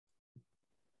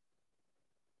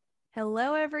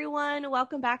Hello, everyone.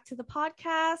 Welcome back to the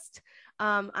podcast.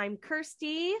 I'm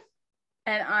Kirsty.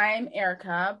 And I'm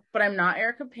Erica, but I'm not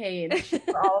Erica Page.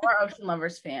 For all of our Ocean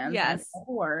Lovers fans, I'm Yes.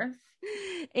 Erica Worth.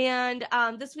 And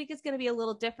this week is going to be a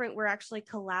little different. We're actually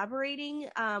collaborating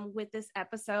with this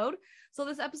episode. So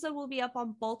this episode will be up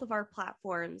on both of our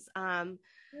platforms.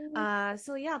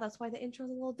 So yeah, that's why the intro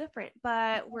is a little different,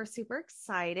 but we're super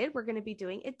excited. We're going to be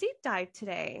doing a deep dive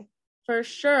today. For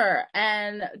sure.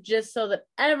 And just so that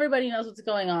everybody knows what's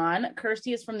going on,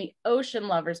 Kirsty is from the Ocean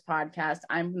Lovers podcast.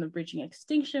 I'm from the Breaching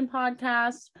Extinction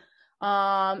podcast.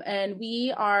 And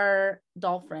we are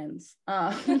dolphins.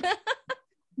 But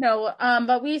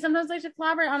we sometimes like to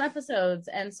collaborate on episodes.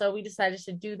 And so we decided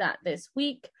to do that this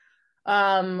week.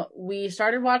 We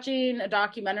started watching a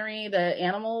documentary, the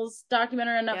animals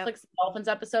documentary on Netflix, the dolphins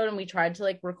episode, and we tried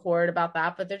to record about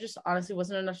that, but there just honestly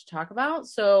wasn't enough to talk about.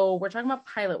 So we're talking about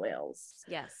pilot whales.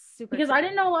 Yes, super because exciting. I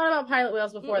didn't know a lot about pilot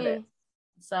whales before this.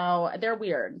 So they're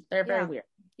weird. They're very weird.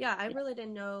 Yeah, I really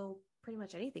didn't know pretty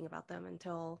much anything about them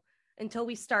until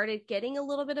we started getting a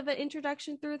little bit of an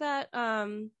introduction through that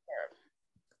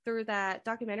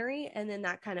documentary, and then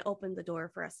that kind of opened the door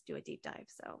for us to do a deep dive.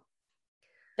 So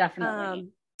definitely.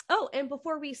 And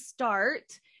before we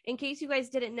start, in case you guys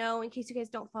didn't know, in case you guys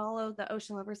don't follow the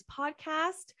Ocean Lovers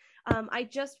podcast, I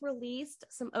just released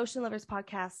some Ocean Lovers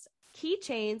podcast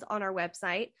keychains on our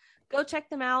website. Go check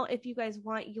them out if you guys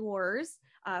want yours.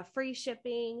 Free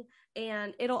shipping,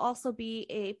 and it'll also be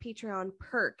a Patreon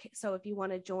perk. So if you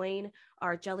want to join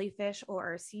our jellyfish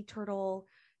or our sea turtle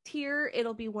tier,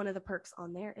 it'll be one of the perks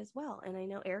on there as well. And I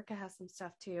know Erica has some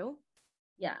stuff too.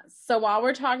 Yes. So while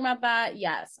we're talking about that,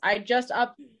 yes, I just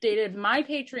updated my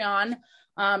Patreon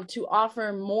to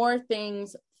offer more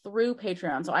things through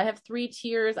Patreon. So I have 3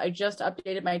 tiers. I just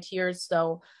updated my tiers.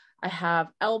 So I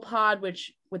have LPod,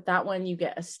 which with that one, you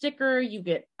get a sticker, you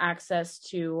get access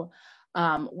to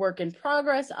work in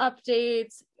progress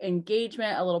updates,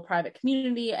 engagement, a little private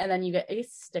community, and then you get a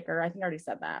sticker. I think I already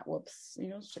said that. Whoops,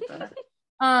 sticker.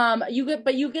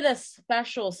 You get a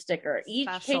special sticker. Each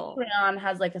Patreon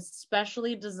has a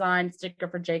specially designed sticker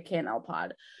for JK and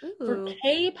LPod. For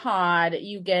K-Pod,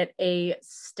 you get a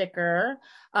sticker.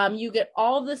 You get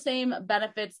all the same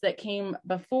benefits that came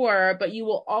before, but you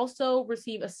will also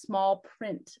receive a small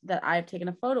print that I've taken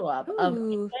a photo of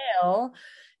the whale,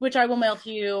 which I will mail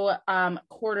to you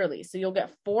quarterly. So you'll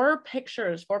get 4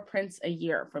 prints a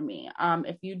year from me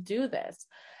if you do this.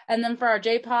 And then for our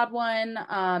J-Pod one,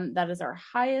 that is our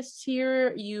highest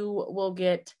tier, you will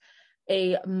get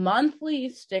a monthly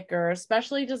sticker,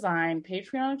 specially designed,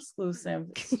 Patreon exclusive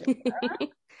sticker.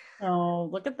 So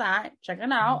look at that. Check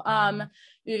it out.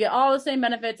 You get all the same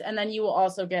benefits, and then you will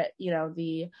also get,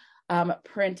 the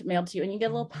print mailed to you, and you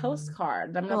get a little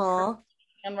postcard. I'm going to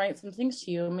and write some things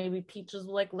to you. Maybe Peaches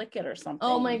will lick it or something.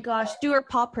 Oh my gosh, do her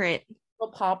paw print.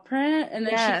 Paw print, and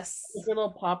then she take a little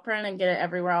paw print and get it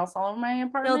everywhere else all over my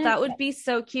apartment. No, that would be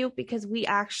so cute, because we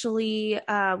actually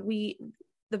the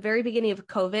very beginning of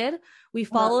COVID, we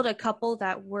followed a couple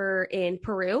that were in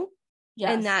Peru,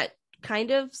 and that kind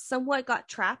of somewhat got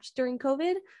trapped during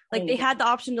COVID. They had the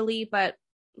option to leave, but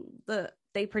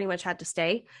they pretty much had to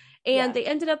stay, and they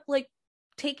ended up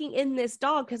taking in this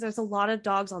dog, because there's a lot of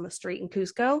dogs on the street in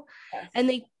Cusco, and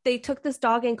they took this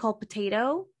dog in called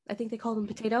Potato. I think they called him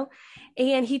Potato,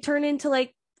 and he turned into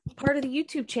part of the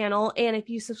YouTube channel. And if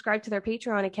you subscribe to their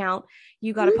Patreon account,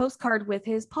 you got a postcard with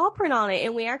his paw print on it,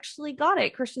 and we actually got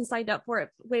it. Christian signed up for it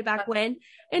way back when,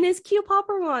 and his cute paw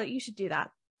print on it. You should do that.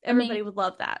 Everybody would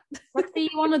love that. Let's say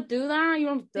you want to do that. You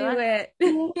want to do it.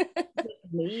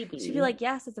 Maybe she'd be like,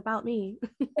 "Yes, it's about me."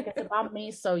 It's about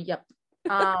me. So yep.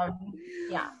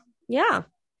 Yeah.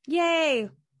 Yay.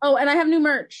 Oh, and I have new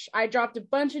merch. I dropped a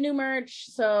bunch of new merch.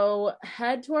 So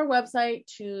head to our website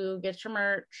to get your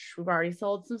merch. We've already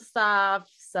sold some stuff.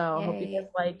 So I hope you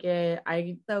guys like it.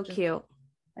 Cute.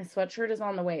 My sweatshirt is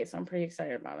on the way, so I'm pretty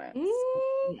excited about it.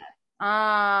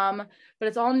 But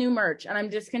it's all new merch, and I'm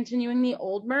discontinuing the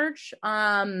old merch.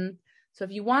 So if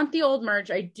you want the old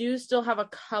merch, I do still have a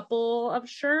couple of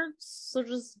shirts. So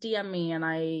just DM me and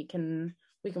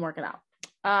we can work it out.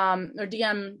 Or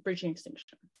DM Breaching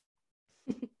Extinction.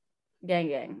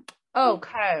 Gang.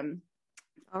 Okay.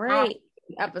 All right.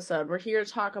 Episode. We're here to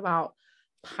talk about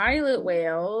pilot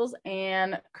whales,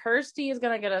 and Kirsty is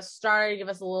gonna get us started, give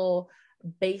us a little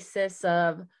basis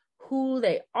of who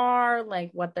they are,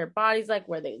 what their body's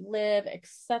where they live,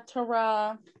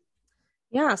 etc.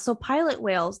 Yeah, so pilot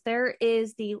whales, there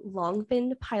is the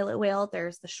long-finned pilot whale,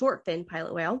 there's the short-finned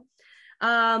pilot whale.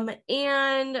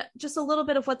 And just a little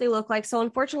bit of what they look like. So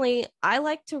unfortunately, I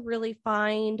like to really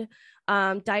find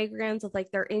diagrams of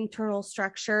like their internal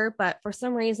structure, but for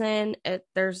some reason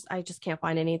I just can't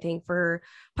find anything for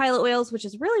pilot whales, which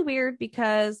is really weird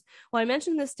because, well, I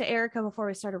mentioned this to Erica before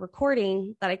we started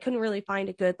recording that I couldn't really find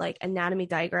a good like anatomy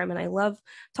diagram, and I love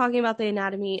talking about the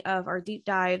anatomy of our deep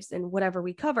dives and whatever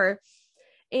we cover.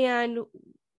 And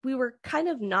we were kind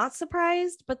of not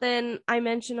surprised, but then I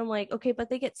mentioned, I'm like, okay, but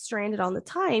they get stranded all the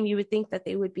time. You would think that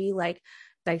they would be like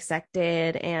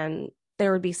dissected and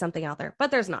there would be something out there,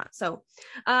 but there's not. So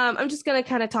I'm just going to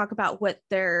kind of talk about what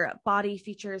their body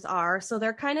features are. So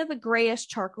they're kind of a grayish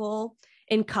charcoal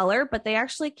in color, but they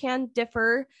actually can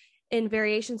differ in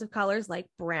variations of colors like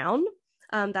brown.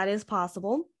 That is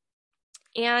possible.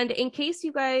 And in case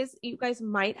you guys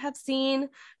might have seen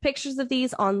pictures of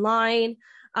these online,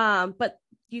 but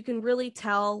you can really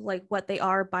tell like what they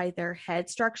are by their head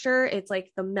structure. It's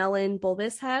like the melon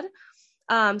bulbous head.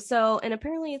 And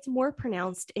apparently it's more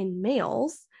pronounced in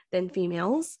males than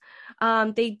females.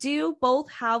 They do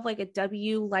both have like a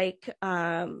W like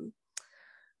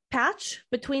patch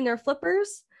between their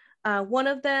flippers. One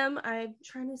of them, I'm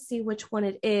trying to see which one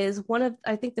it is.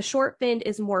 I think the short fin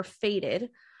is more faded,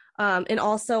 and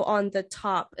also on the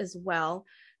top as well.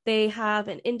 They have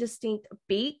an indistinct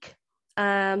beak.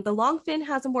 The long fin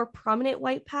has a more prominent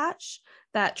white patch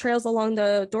that trails along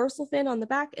the dorsal fin on the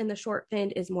back, and the short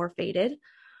fin is more faded.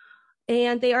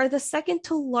 And they are the second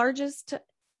to largest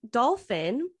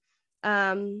dolphin.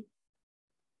 The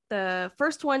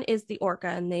first one is the orca,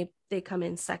 and they come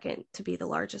in second to be the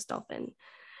largest dolphin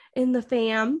in the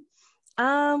fam.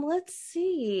 Let's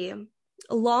see.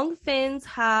 The long-finned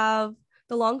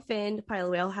pilot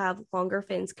whale have longer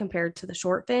fins compared to the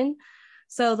short fin.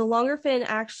 So the longer fin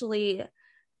actually,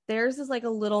 theirs is like a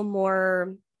little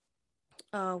more,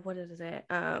 what is it?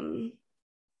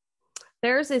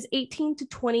 Theirs is 18 to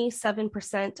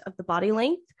 27% of the body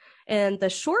length, and the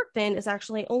short fin is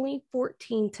actually only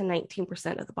 14 to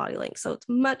 19% of the body length. So it's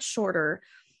much shorter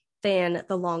than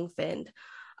the long finned.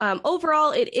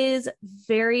 Overall, it is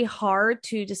very hard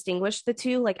to distinguish the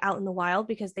two like out in the wild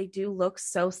because they do look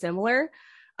so similar.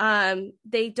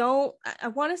 They don't, I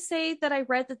want to say that I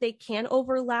read that they can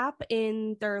overlap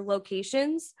in their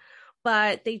locations,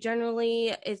 but they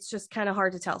generally, it's just kind of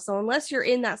hard to tell. So unless you're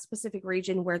in that specific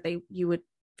region where you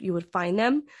would find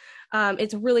them,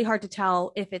 it's really hard to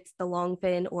tell if it's the long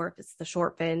fin or if it's the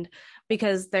short fin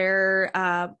because their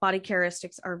body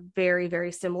characteristics are very,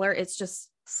 very similar. It's just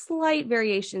slight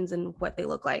variations in what they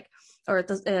look like, or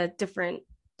different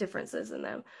differences in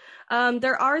them.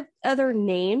 There are other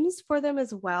names for them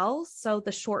as well. So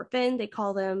the short fin, they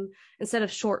call them, instead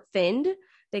of short finned,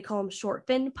 they call them short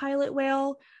finned pilot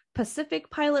whale, Pacific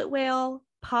pilot whale,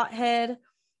 pothead,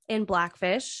 and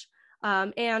blackfish.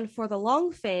 And for the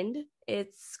long finned,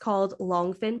 it's called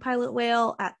long fin pilot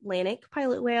whale, Atlantic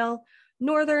pilot whale,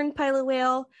 northern pilot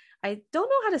whale. I don't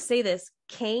know how to say this.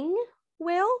 King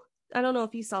whale. I don't know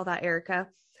if you saw that, Erica.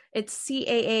 It's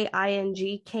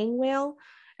Caing, king whale.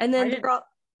 And then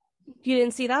you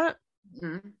didn't see that?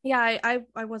 Mm-hmm. Yeah,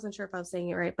 I wasn't sure if I was saying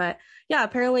it right, but yeah,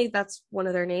 apparently that's one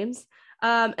of their names.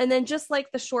 And then just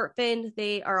like the short fin,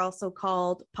 they are also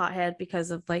called pothead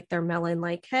because of like their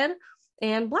melon-like head,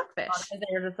 and blackfish.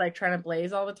 They're just like trying to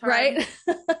blaze all the time, right?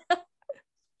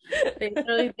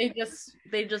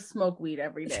 they just smoke weed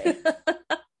every day.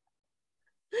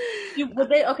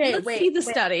 Let's see the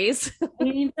studies.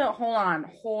 We need to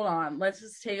hold on. Let's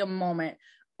just take a moment.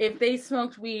 If they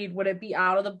smoked weed, would it be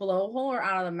out of the blowhole or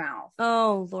out of the mouth?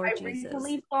 Oh, Lord Jesus. I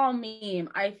recently saw a meme.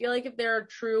 I feel like if they're a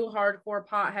true hardcore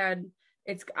pothead,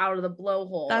 it's out of the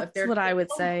blowhole. That's what I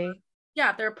would say.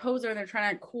 Yeah, if they're a poser and they're trying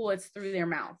to act cool, it's through their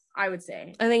mouth, I would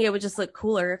say. I think it would just look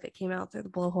cooler if it came out through the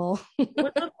blowhole. It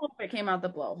would look cool if it came out the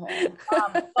blowhole.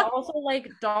 But also, like,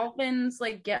 dolphins,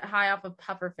 like, get high off of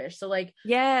pufferfish. So, like,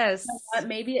 yes. You know,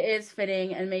 maybe it is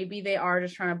fitting, and maybe they are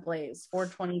just trying to blaze.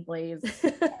 420 blaze.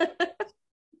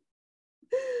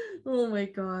 Oh, my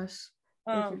gosh.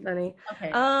 Funny.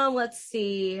 Okay. Let's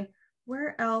see.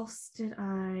 Where else did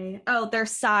I? Oh, their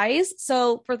size.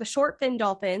 So, for the short fin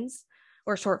dolphins,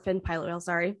 or short fin pilot whale,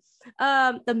 sorry.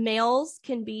 The males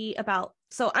can be about,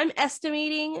 so I'm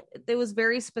estimating, it was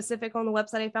very specific on the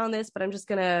website I found this, but I'm just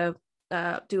going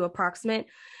to do approximate,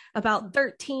 about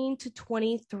 13 to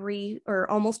 23 or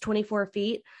almost 24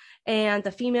 feet. And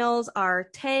the females are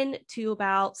 10 to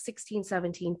about 16,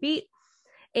 17 feet.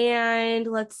 And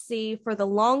let's see, for the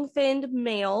long-finned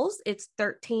males, it's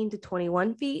 13 to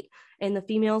 21 feet, and the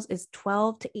females is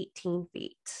 12 to 18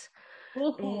 feet.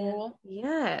 Cool.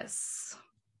 Yes.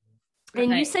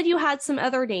 And you said you had some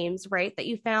other names, right? That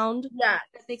you found? Yeah.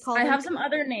 They call I them. have some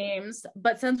other names,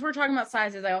 but since we're talking about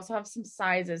sizes, I also have some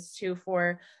sizes too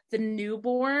for the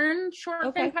newborn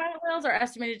short fin pilot whales are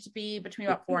estimated to be between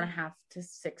about 4.5 to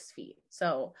 6 feet.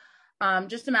 So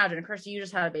just imagine, Kirsty, you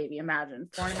just had a baby. Imagine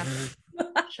 4.5.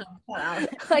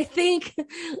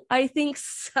 I think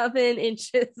 7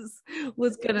 inches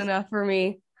was good enough for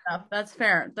me. That's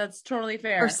fair. That's totally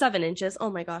fair. Or 7 inches.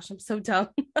 Oh my gosh, I'm so dumb.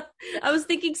 I was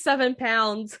thinking 7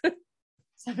 pounds.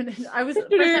 7 inches. I was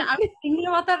thinking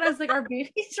about that. I was like, are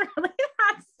babies really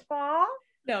that small?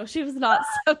 No, she was not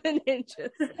 7 inches.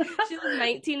 She was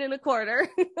 19 and a quarter.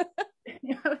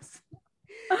 Yes.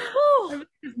 There's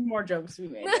more jokes to be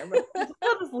made there, but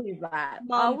I'll just leave that.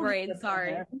 Mom brain,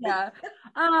 sorry. Yeah.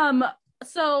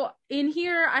 So in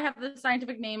here I have the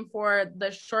scientific name for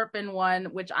the short fin one,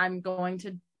 which I'm going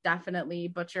to definitely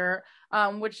butcher,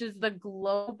 which is the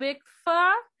Globica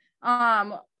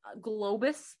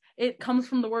globus. It comes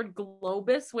from the word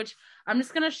globus, which I'm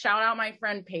just gonna shout out my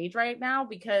friend Paige right now,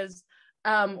 because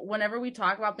whenever we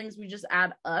talk about things, we just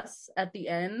add us at the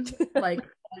end. Like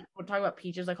we're talking about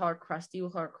peaches, I call her Krusty, we'll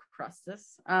call her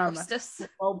Crustus.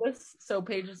 Globus. So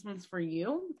Paige, this one's for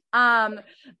you.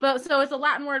 But so it's a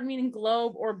Latin word meaning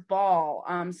globe or ball.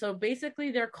 So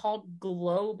basically they're called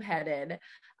globe-headed.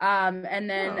 And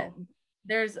then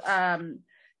there's the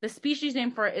species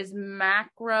name for it is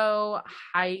Macrohynchus.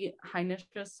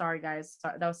 Sorry guys,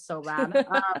 that was so bad.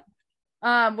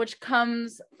 Which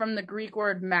comes from the Greek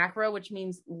word macro, which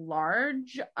means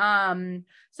large.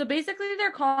 So basically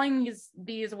they're calling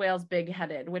these whales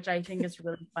big-headed, which I think is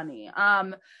really funny.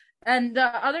 And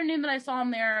the other name that I saw in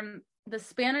there, the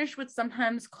Spanish would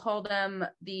sometimes call them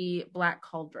the black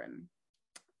cauldron.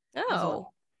 Oh.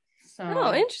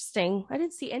 So interesting. I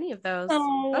didn't see any of those.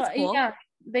 That's cool. Yeah.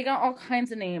 They got all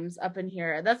kinds of names up in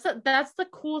here. That's the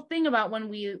cool thing about when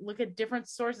we look at different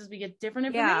sources, we get different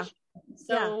information.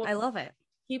 So I love it.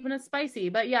 Keeping it spicy.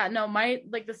 But yeah, no,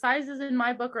 the sizes in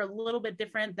my book are a little bit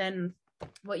different than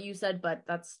what you said, but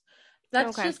that's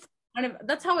just kind of,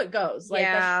 that's how it goes.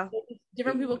 Like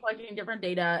different people collecting different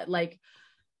data. Like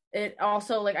it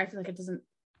also, like I feel like it doesn't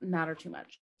matter too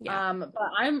much. Yeah.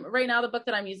 But I'm right now, the book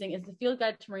that I'm using is The Field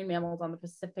Guide to Marine Mammals on the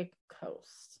Pacific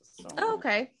Coast. So.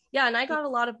 Okay. Yeah, and I got a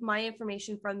lot of my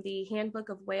information from the Handbook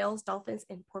of Whales, Dolphins,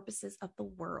 and Porpoises of the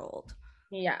World.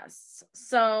 Yes.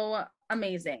 So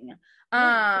amazing.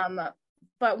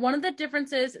 But one of the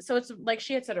differences, so it's like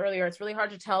she had said earlier, it's really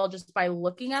hard to tell just by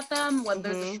looking at them whether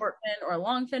there's a short fin or a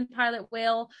long fin pilot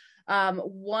whale.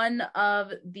 One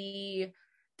of the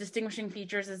distinguishing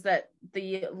features is that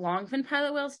the long fin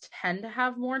pilot whales tend to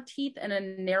have more teeth and a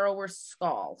narrower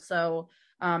skull. So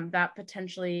that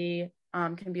potentially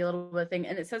can be a little bit of a thing.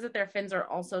 And it says that their fins are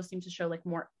also seem to show like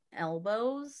more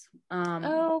elbows.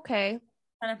 Okay.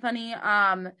 Kind of funny.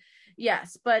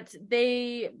 Yes, but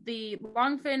the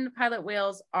longfin pilot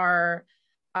whales are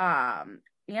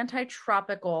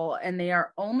anti-tropical, and they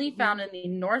are only found in the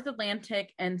North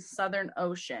Atlantic and Southern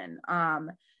Ocean. And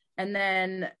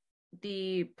then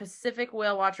the Pacific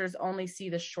whale watchers only see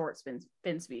the short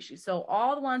fin species. So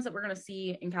all the ones that we're going to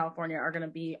see in California are going to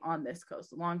be on this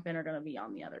coast. The longfin are going to be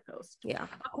on the other coast. Yeah.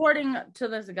 According to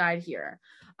this guide here.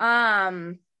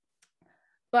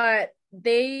 But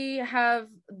they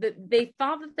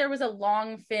thought that there was a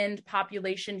long-finned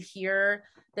population here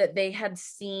that they had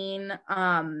seen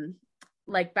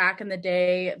like back in the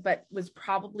day, but was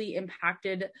probably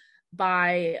impacted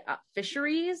by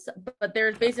fisheries. But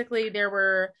there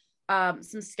were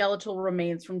some skeletal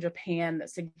remains from Japan that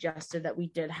suggested that we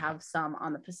did have some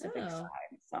on the Pacific side.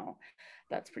 So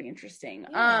that's pretty interesting.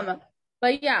 Yeah.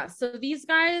 But yeah, so these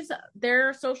guys,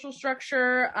 their social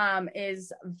structure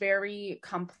is very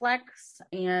complex,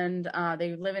 and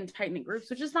they live in tight-knit groups,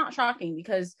 which is not shocking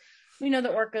because we know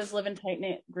that orcas live in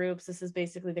tight-knit groups. This is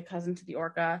basically the cousin to the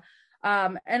orca.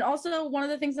 And also, one of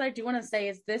the things that I do want to say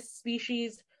is this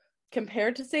species,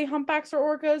 compared to, say, humpbacks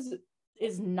or orcas,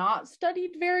 is not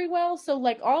studied very well. So,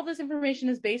 like, all this information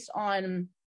is based on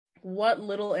what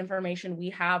little information we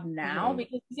have now,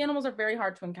 because these animals are very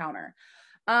hard to encounter.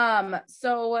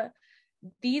 So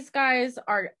these guys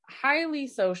are highly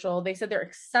social. They said they're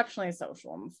exceptionally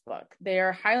social in this book.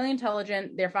 They're highly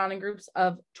intelligent. They're found in groups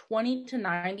of 20 to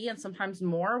 90 and sometimes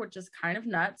more, which is kind of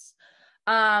nuts.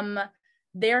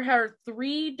 There are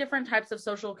 3 different types of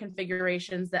social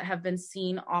configurations that have been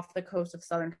seen off the coast of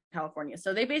Southern California.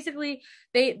 So they basically,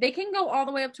 they can go all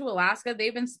the way up to Alaska.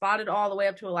 They've been spotted all the way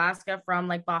up to Alaska from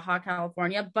like Baja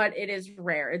California, but it is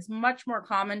rare. It's much more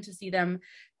common to see them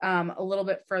a little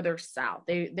bit further south.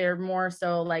 They're more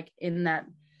so like in that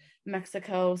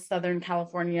Mexico, Southern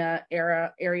California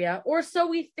area, or so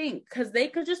we think, because they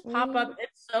could just pop up.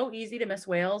 It's so easy to miss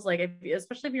whales, like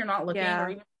especially if you're not looking, or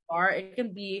even far, it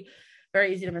can be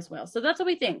very easy to miss whales. So that's what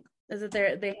we think, is that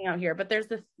they hang out here. But there's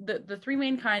the three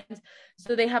main kinds.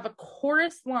 So they have a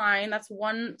chorus line. That's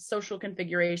one social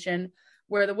configuration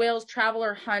where the whales travel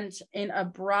or hunt in a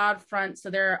broad front. So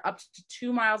they're up to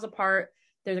 2 miles apart.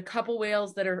 There's a couple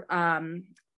whales that are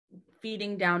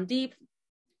feeding down deep.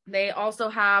 They also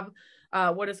have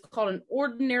what is called an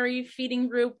ordinary feeding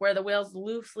group, where the whales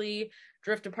loosely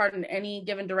drift apart in any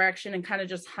given direction and kind of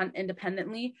just hunt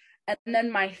independently. And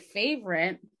then my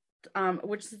favorite,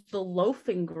 which is the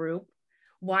loafing group.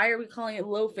 Why are we calling it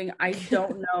loafing? I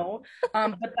don't know.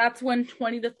 But that's when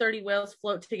 20 to 30 whales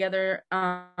float together,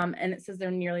 and it says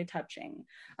they're nearly touching.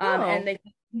 And they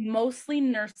mostly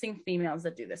nursing females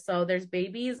that do this. So there's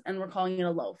babies, and we're calling it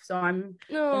a loaf. So I'm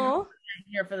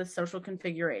here for the social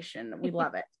configuration. We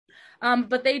love it.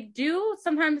 But they do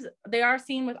sometimes, they are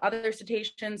seen with other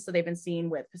cetaceans. So they've been seen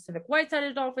with Pacific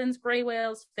white-sided dolphins, gray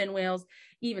whales, fin whales,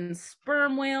 even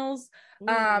sperm whales.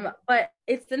 But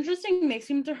it's interesting, they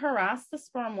seem to harass the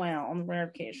sperm whale on rare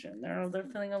occasion. They're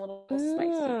feeling a little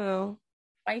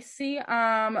spicy.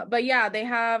 But yeah,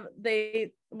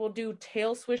 they will do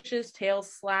tail swishes, tail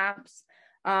slaps,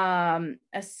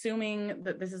 assuming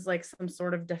that this is like some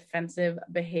sort of defensive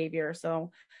behavior.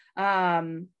 So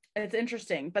it's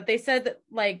interesting. But they said that,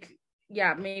 like,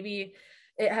 yeah, maybe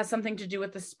it has something to do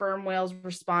with the sperm whales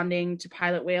responding to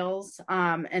pilot whales,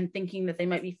 and thinking that they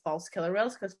might be false killer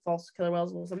whales, because false killer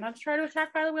whales will sometimes try to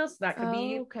attack pilot whales. So that could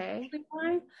be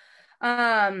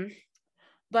fine.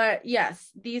 But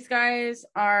yes, these guys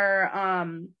are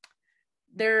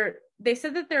they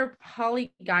said that they're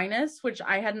polygynous, which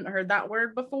I hadn't heard that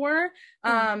word before.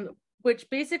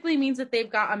 Which basically means that they've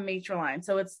got a matriline.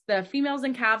 So it's the females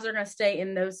and calves are going to stay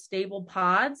in those stable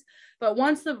pods. But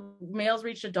once the males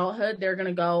reach adulthood, they're going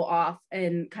to go off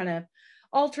and kind of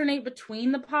alternate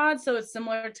between the pods. So it's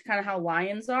similar to kind of how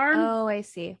lions are. Oh, I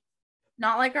see.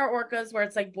 Not like our orcas, where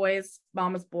it's like boys,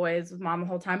 mama's boys with mom the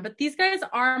whole time. But these guys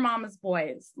are mama's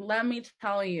boys. Let me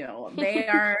tell you, they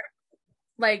are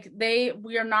like,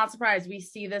 we are not surprised. We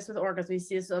see this with orcas. We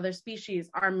see this with other species.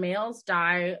 Our males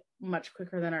die much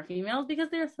quicker than our females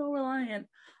because they're so reliant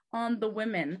on the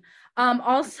women.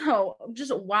 Also,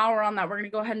 just while we're on that, we're going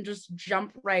to go ahead and just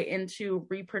jump right into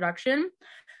reproduction,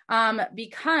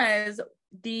 because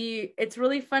it's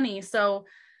really funny. So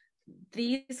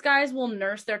these guys will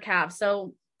nurse their calves.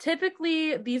 So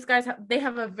typically these guys they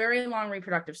have a very long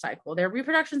reproductive cycle. Their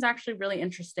reproduction is actually really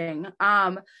interesting.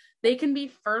 They can be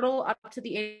fertile up to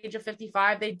the age of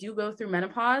 55. They do go through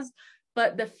menopause,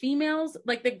 but the females,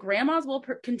 like the grandmas, will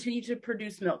continue to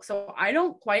produce milk. So I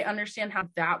don't quite understand how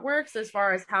that works, as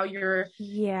far as how you're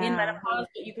in menopause,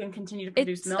 but you can continue to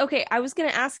produce milk. Okay, I was going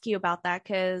to ask you about that,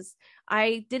 because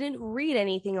I didn't read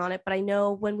anything on it, but I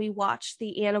know when we watched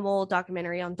the animal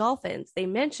documentary on dolphins, they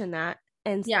mentioned that.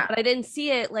 And but I didn't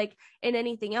see it like in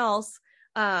anything else.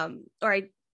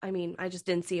 I mean, I just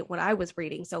didn't see it when I was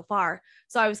reading so far.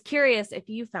 So I was curious if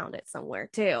you found it somewhere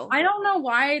too. I don't know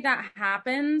why that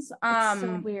happens. It's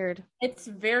so weird. It's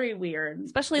very weird.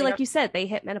 Especially like you said, they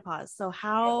hit menopause. So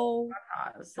how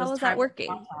is that working?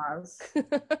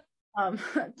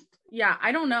 Yeah,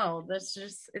 I don't know. It's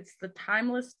the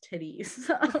timeless titties.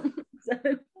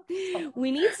 We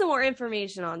need some more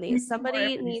information on these.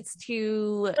 Somebody needs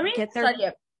to get their study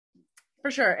it. For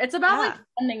sure. It's about like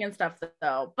funding and stuff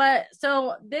though. But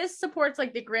so this supports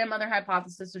like the grandmother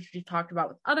hypothesis, which we talked about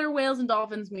with other whales and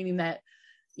dolphins, meaning that,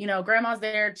 you know, grandma's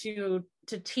there to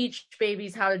teach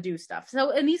babies how to do stuff. So,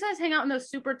 and these guys hang out in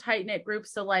those super tight knit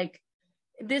groups. So like,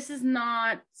 this is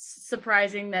not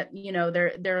surprising that, you know,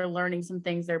 they're learning some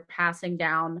things, they're passing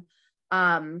down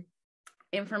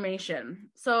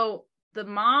information. So the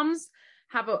moms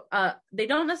have they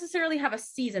don't necessarily have a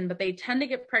season, but they tend to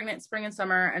get pregnant spring and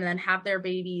summer and then have their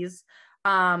babies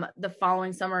the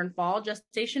following summer and fall.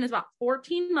 Gestation is about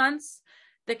 14 months.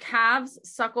 The calves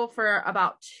suckle for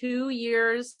about 2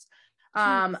 years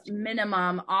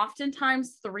minimum,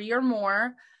 oftentimes 3 or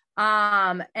more.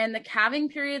 And the calving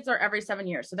periods are every 7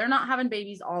 years. So they're not having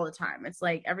babies all the time. It's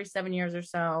like every 7 years or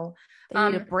so.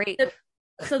 They need a break.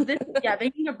 So this,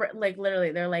 they need a break. Like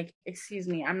literally, they're like, "Excuse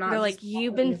me, I'm not." They're like,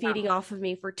 "You've been feeding off of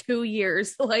me for 2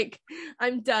 years. Like,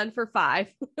 I'm done for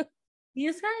 5."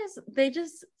 These guys, they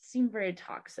just seem very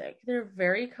toxic. They're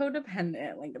very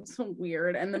codependent. Like, it's so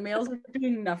weird. And the males are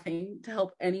doing nothing to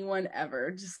help anyone ever.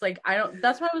 Just like,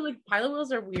 that's why I was like, pilot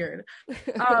whales are weird.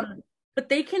 But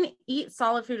they can eat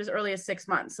solid food as early as 6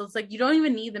 months. So it's like, you don't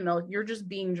even need the milk. You're just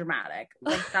being dramatic.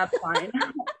 Like, that's fine.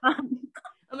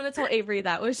 I'm gonna tell Avery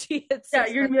that when she hits. Yeah,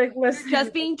 you're gonna be like, listen, you're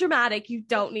just being dramatic. You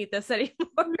don't need this anymore.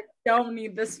 You don't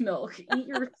need this milk. Eat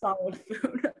your solid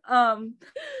food.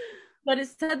 But it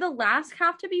said the last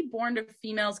calf to be born to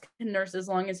females can nurse as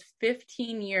long as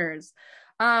 15 years.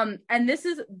 And this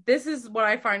is what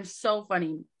I find so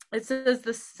funny. It says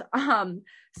this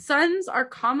sons are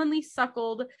commonly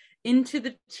suckled into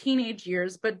the teenage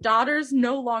years, but daughters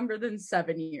no longer than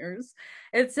 7 years.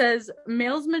 It says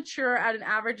males mature at an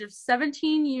average of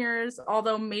 17 years,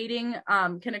 although mating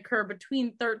can occur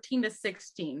between 13 to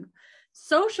 16.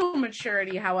 Social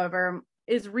maturity, however,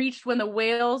 is reached when the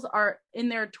whales are in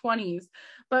their 20s,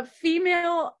 but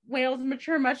female whales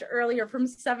mature much earlier, from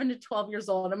 7 to 12 years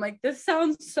old. I'm like, this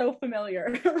sounds so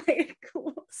familiar. Like,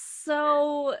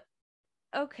 so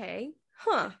okay,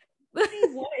 huh?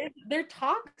 They're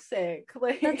toxic.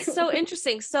 Like, that's so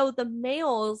interesting. So the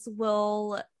males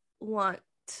will want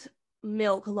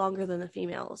milk longer than the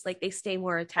females, like they stay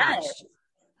more attached. Yes.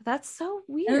 That's so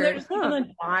weird. And they're just gonna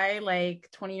die like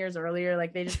 20 years earlier.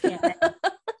 Like they just can't.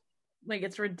 Like,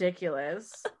 it's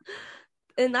ridiculous.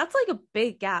 And that's like a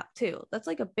big gap too. That's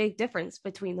like a big difference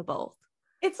between the both.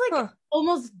 It's like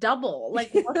almost double.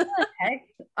 Like, what the heck?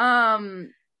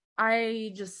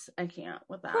 I can't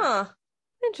with that. Huh.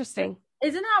 Interesting.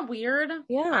 Isn't that weird?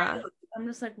 Yeah. I'm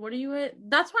just like, what are you?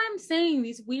 That's why I'm saying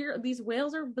these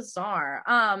whales are bizarre.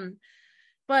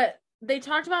 But they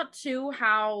talked about too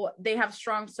how they have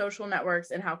strong social networks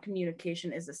and how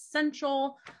communication is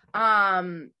essential.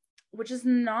 Which is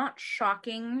not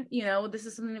shocking. You know, this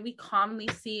is something that we commonly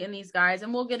see in these guys,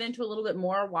 and we'll get into a little bit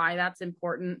more why that's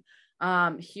important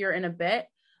here in a bit.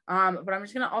 But I'm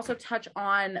just going to also touch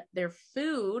on their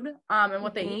food and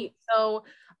what they eat. So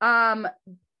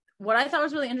what I thought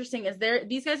was really interesting is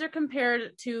these guys are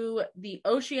compared to the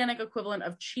oceanic equivalent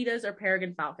of cheetahs or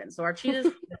peregrine falcons. So our cheetahs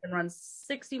can run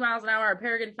 60 miles an hour. Our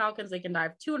peregrine falcons, they can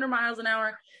dive 200 miles an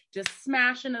hour, just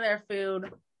smash into their food.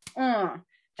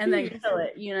 And then kill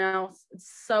it, you know. It's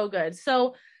so good.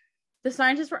 So the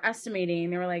scientists were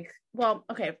estimating, they were like, well,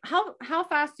 okay, how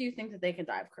fast do you think that they can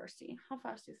dive, Kirsty? How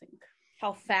fast do you think?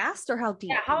 How fast or how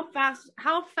deep? Yeah, how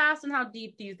fast and how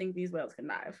deep do you think these whales can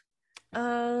dive?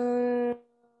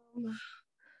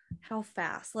 How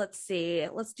fast? Let's see.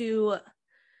 Let's do,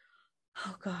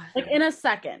 oh god. Like in a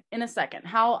second.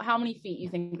 How many feet you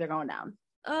think they're going down?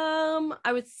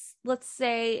 Let's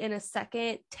say in a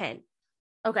second, 10.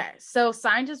 Okay, so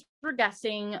scientists were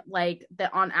guessing like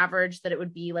that on average that it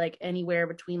would be like anywhere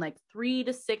between like 3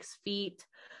 to 6 feet,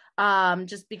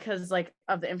 just because like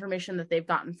of the information that they've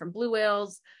gotten from blue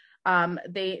whales.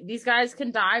 These guys can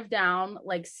dive down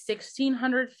like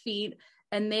 1,600 feet,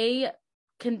 and they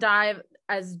can dive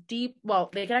as deep. Well,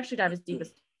 they can actually dive as deep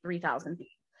as 3,000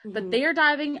 feet, but they are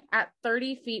diving at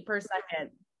 30 feet per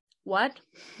second. What?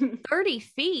 30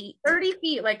 feet? 30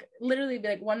 feet, like literally be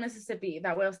like one Mississippi.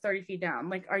 That whale's 30 feet down.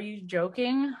 Like, are you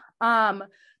joking? But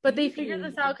they figured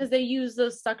this out because they use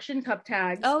those suction cup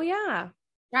tags. Oh yeah.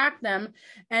 Track them.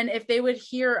 And if they would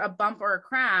hear a bump or a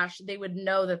crash, they would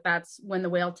know that that's when the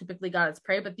whale typically got its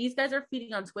prey. But these guys are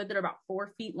feeding on squid that are about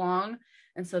 4 feet long.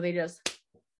 And so they just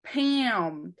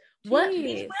Pam. Jeez. What?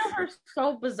 These whales are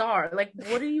so bizarre. Like,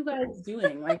 what are you guys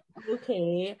doing? Like,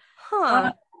 okay.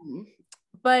 Huh.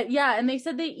 But yeah, and they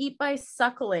said they eat by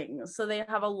suckling. So they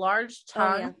have a large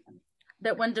tongue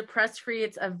that when depressed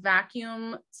creates a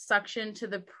vacuum suction to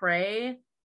the prey,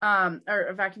 or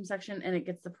a vacuum suction, and it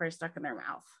gets the prey stuck in their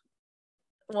mouth.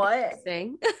 What?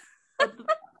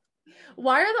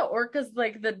 Why are the orcas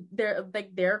like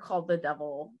they're called the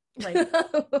devil, like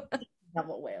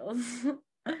devil whales?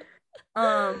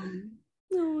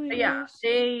 Yeah,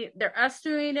 they're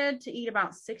estimated to eat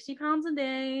about 60 pounds a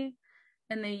day.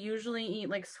 And they usually eat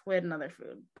like squid and other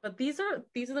food. But these are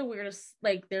the weirdest,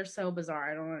 like they're so bizarre.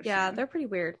 I don't understand. Yeah, they're pretty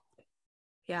weird.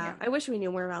 Yeah, I wish we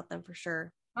knew more about them for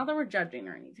sure. Not that we're judging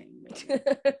or anything.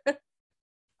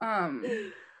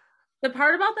 The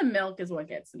part about the milk is what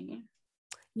gets me.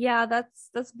 Yeah,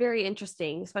 that's very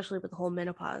interesting, especially with the whole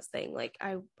menopause thing. Like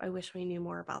I wish we knew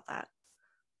more about that.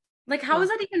 Like, how is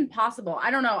that even possible?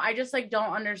 I don't know. I just like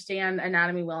don't understand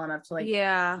anatomy well enough to like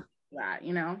that,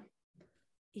 you know?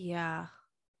 Yeah.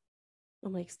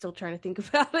 I'm like still trying to think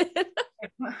about it.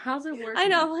 Like, how's it work? I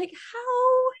know, like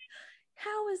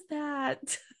how is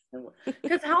that?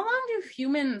 Because how long do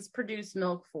humans produce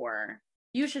milk for?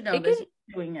 You should know this. You're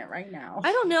doing it right now.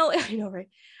 I don't know. I know, right?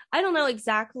 I don't know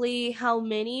exactly how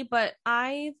many, but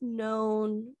I've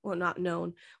known, well, not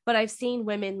known, but I've seen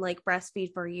women like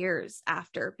breastfeed for years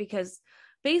after, because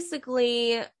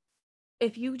basically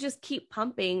if you just keep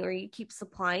pumping or you keep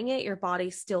supplying it, your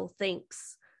body still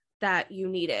thinks that you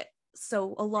need it.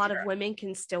 So a lot of women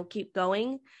can still keep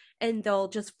going. and they'll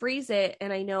just freeze it.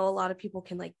 And I know a lot of people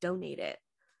can like donate it.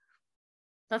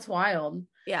 That's wild.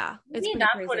 Yeah, it's maybe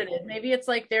that's crazy. What it is. Maybe it's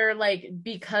like they're like,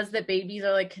 because the babies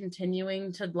are like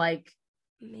continuing to like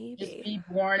maybe just be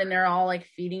born and they're all like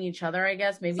feeding each other, I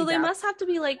guess. Maybe so they must have to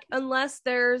be like, unless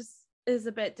theirs is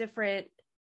a bit different,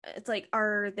 it's like,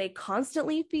 are they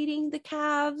constantly feeding the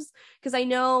calves? Because I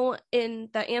know in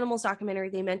the animals documentary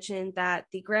they mentioned that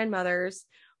the grandmothers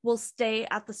will stay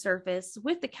at the surface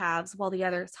with the calves while the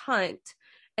others hunt,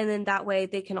 and then that way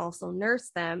they can also nurse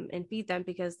them and feed them,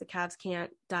 because the calves can't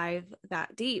dive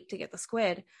that deep to get the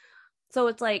squid. So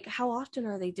it's like, how often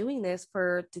are they doing this?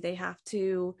 For, do they have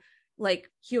to,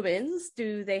 like humans,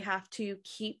 do they have to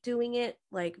keep doing it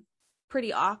like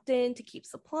pretty often to keep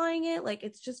supplying it? Like,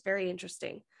 it's just very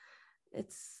interesting.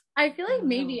 I feel like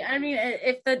maybe, I mean,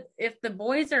 if the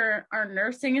boys are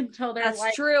nursing until they're, that's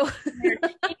like, true. They're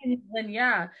teens, then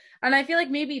yeah. And I feel like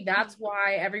maybe that's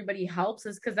why everybody helps,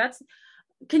 is because that's,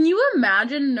 can you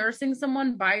imagine nursing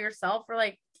someone by yourself for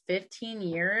like 15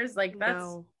 years? Like, that's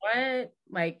what,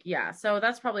 like, yeah. So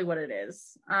that's probably what it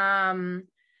is.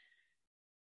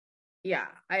 Yeah,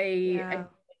 I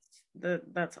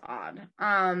that's odd.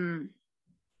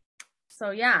 So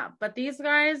yeah, but these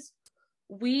guys,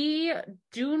 we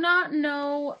do not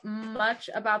know much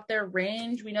about their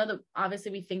range. We know that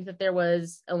obviously we think that there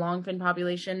was a longfin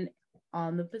population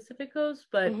on the Pacific coast,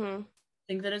 but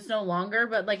think that it's no longer.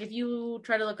 But like, if you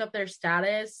try to look up their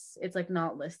status, it's like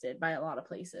not listed by a lot of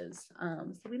places.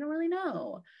 So we don't really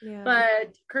know. Yeah.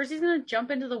 But Kirsty's gonna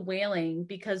jump into the whaling,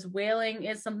 because whaling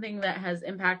is something that has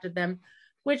impacted them,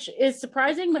 which is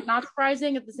surprising but not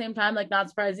surprising at the same time. Like, not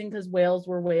surprising because whales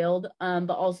were whaled, but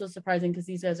also surprising because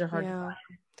these guys are hard to find,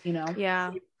 you know?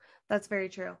 Yeah, that's very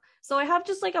true. So I have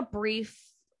just like a brief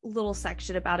little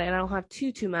section about it, and I don't have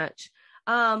too much.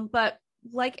 But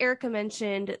like Erica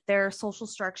mentioned, their social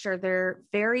structure, they're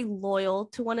very loyal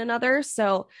to one another.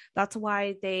 So that's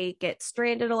why they get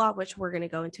stranded a lot, which we're going to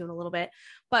go into in a little bit.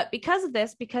 But because of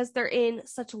this, because they're in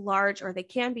such large, or they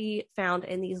can be found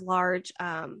in these large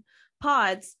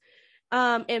pods,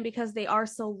 and because they are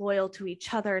so loyal to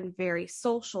each other and very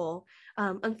social,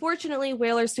 unfortunately,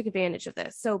 whalers took advantage of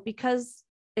this. So because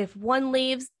if one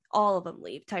leaves, all of them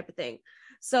leave, type of thing.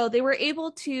 So they were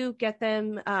able to get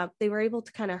them, they were able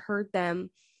to kind of herd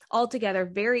them all together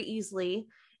very easily.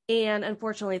 And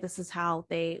unfortunately, this is how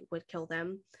they would kill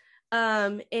them.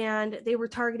 And they were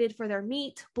targeted for their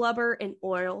meat, blubber, and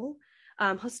oil.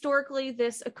 Historically,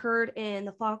 this occurred in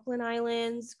the Falkland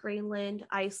Islands, Greenland,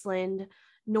 Iceland,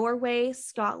 Norway,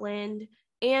 Scotland,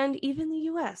 and even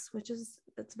the US,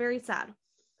 that's very sad.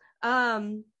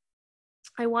 I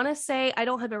want to say, I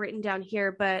don't have it written down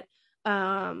here, but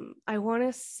I want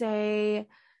to say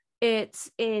it's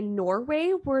in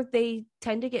Norway where they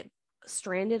tend to get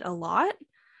stranded a lot.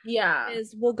 Yeah,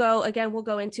 we'll go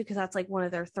into, because that's like one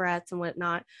of their threats and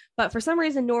whatnot. But for some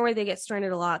reason, Norway, they get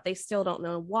stranded a lot. They still don't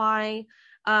know why.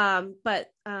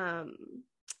 But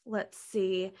let's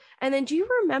see. And then, do you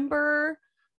remember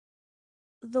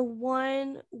the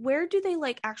one, where do they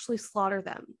like actually slaughter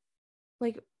them?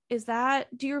 Like,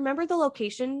 do you remember the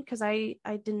location? Because I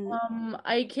didn't.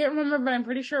 I can't remember, but I'm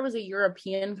pretty sure it was a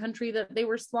European country that they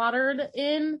were slaughtered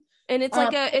in. And it's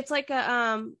like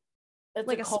a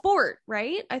sport,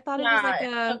 right? I thought it was like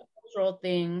a cultural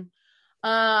thing.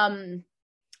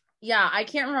 Yeah, I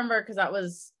can't remember because that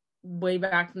was way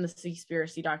back from the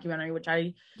Seaspiracy documentary, which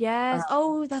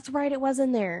oh, that's right, it was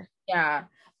in there. Yeah.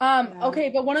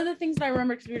 Okay, but one of the things that I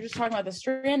remember, because we were just talking about the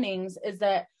strandings, is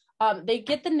that they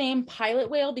get the name pilot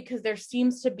whale because there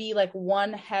seems to be like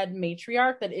one head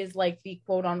matriarch that is like the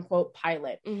quote unquote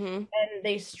pilot. And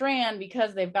they strand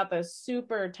because they've got this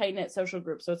super tight knit social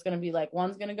group. So it's going to be like,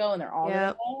 one's going to go and they're all going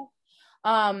to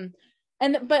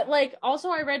go. But like, also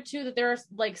I read too that there are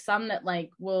like some that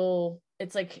like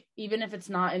it's like, even if it's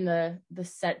not in the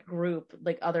set group,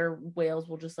 like other whales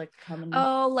will just like come and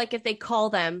like if they call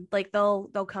them, like they'll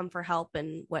come for help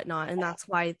and whatnot. And that's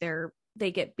why they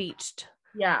get beached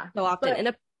so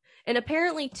often. And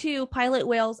apparently too, pilot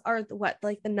whales are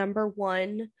like the number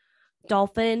one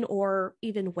dolphin or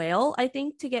whale whale, I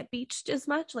think, to get beached as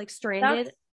much, like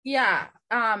stranded.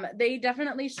 They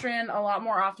definitely strand a lot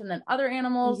more often than other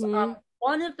animals.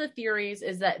 One of the theories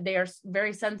is that they are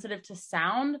very sensitive to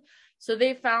sound, so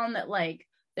they found that like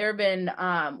there have been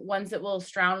ones that will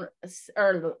strand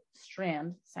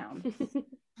sound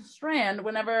strand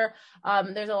whenever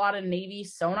there's a lot of Navy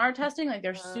sonar testing. Like,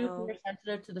 they're super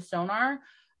sensitive to the sonar,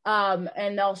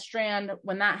 and they'll strand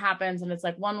when that happens, and it's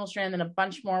like one will strand, then a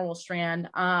bunch more will strand.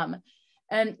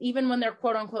 And even when they're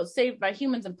quote unquote saved by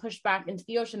humans and pushed back into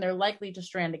the ocean, they're likely to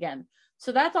strand again.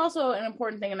 So that's also an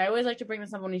important thing. And I always like to bring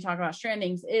this up when we talk about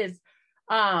strandings is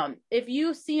if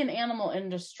you see an animal in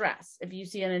distress, if you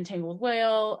see an entangled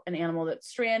whale, an animal that's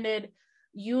stranded,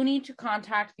 you need to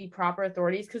contact the proper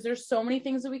authorities, because there's so many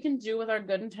things that we can do with our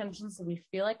good intentions that we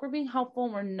feel like we're being helpful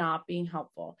and we're not being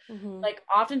helpful. Like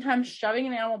oftentimes shoving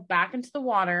an animal back into the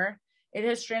water, it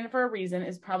is stranded for a reason,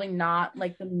 is probably not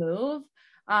like the move.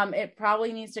 It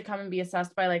probably needs to come and be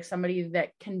assessed by like somebody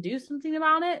that can do something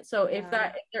about it. So if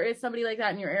there is somebody like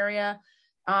that in your area,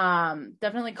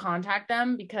 definitely contact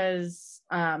them, because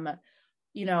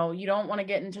you know, you don't want to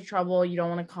get into trouble, you don't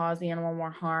want to cause the animal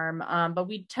more harm, but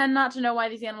we tend not to know why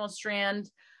these animals strand.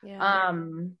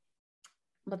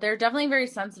 But they're definitely very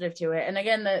sensitive to it. And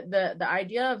again, the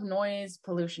idea of noise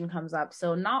pollution comes up.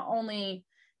 So not only,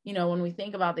 you know, when we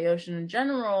think about the ocean in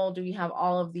general, do we have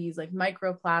all of these like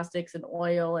microplastics and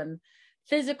oil and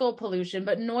physical pollution,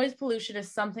 but noise pollution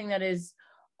is something that is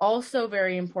also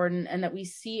very important and that we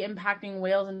see impacting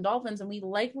whales and dolphins, and we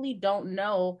likely don't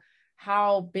know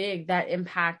how big that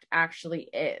impact actually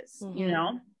is, you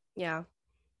know? Yeah.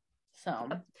 So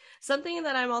something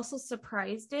that I'm also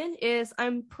surprised in is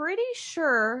I'm pretty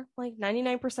sure, like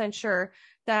 99% sure,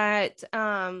 that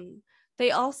they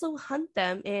also hunt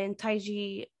them in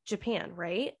Taiji, Japan,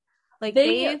 right? Like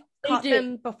they've caught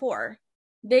them before.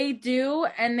 They do,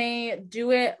 and they do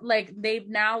it like they've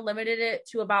now limited it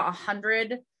to about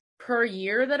 100 per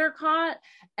year that are caught.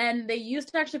 And they used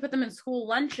to actually put them in school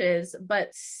lunches, but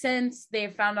since they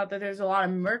found out that there's a lot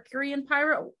of mercury in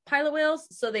pilot whales,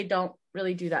 so they don't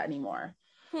really do that anymore.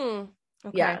 Okay.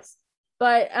 Yes.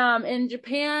 But in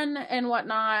Japan and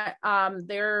whatnot,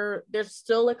 there's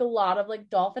still like a lot of like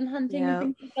dolphin hunting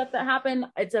and things like that happen.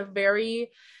 It's a very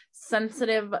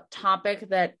sensitive topic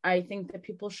that I think that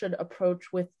people should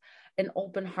approach with an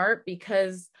open heart,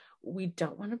 because we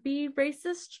don't want to be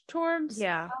racist towards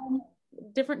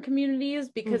different communities,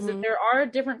 because there are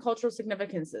different cultural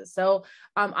significances. So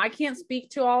I can't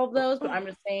speak to all of those, but I'm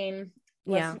just saying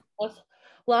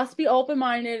let's be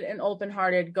open-minded and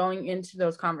open-hearted going into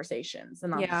those conversations,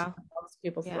 and not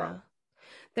people throw.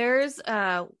 There's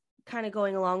kind of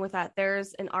going along with that,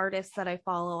 there's an artist that I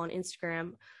follow on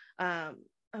Instagram. I'm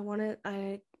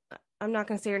not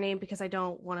going to say her name because I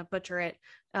don't want to butcher it,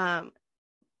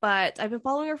 but I've been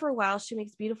following her for a while. She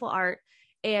makes beautiful art,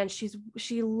 and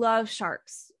she loves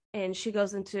sharks, and she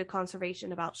goes into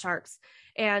conservation about sharks.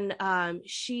 And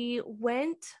she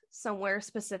went somewhere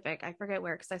specific, I forget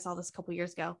where, because I saw this a couple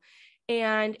years ago,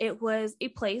 and it was a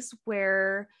place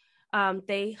where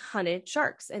they hunted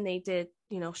sharks, and they did,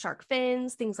 you know, shark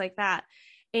fins, things like that.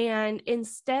 And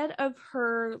instead of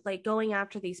her like going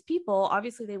after these people,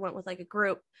 obviously they went with like a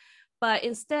group, but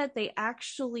instead they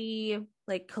actually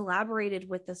like collaborated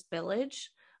with this village,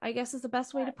 I guess is the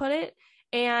best way to put it.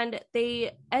 And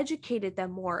they educated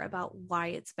them more about why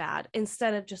it's bad,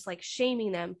 instead of just like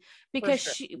shaming them,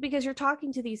 because because you're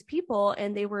talking to these people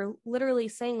and they were literally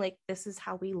saying like, this is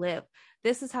how we live,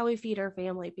 this is how we feed our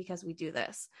family, because we do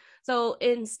this. So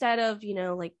instead of, you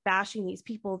know, like bashing these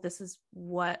people, this is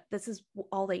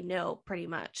all they know pretty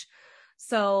much.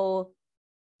 So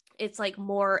it's like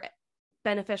more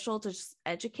beneficial to just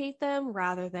educate them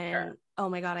rather than oh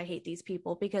my god, I hate these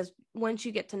people. Because once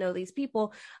you get to know these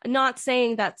people, I'm not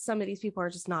saying that some of these people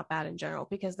are just not bad in general,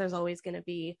 because there's always going to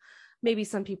be maybe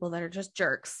some people that are just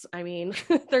jerks. I mean,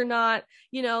 they're not,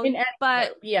 you know,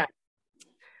 but yeah,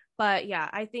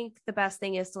 I think the best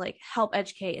thing is to like help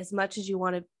educate. As much as you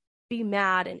want to be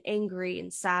mad and angry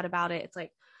and sad about it, it's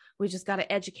like we just got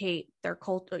to educate their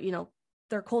culture. You know,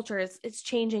 their culture it's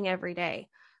changing every day.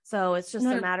 So it's just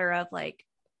a matter of like,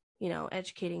 you know,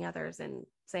 educating others and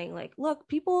saying like, look,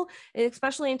 people,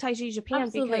 especially in Taiji, Japan,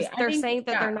 because they're saying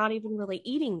that they're not even really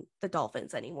eating the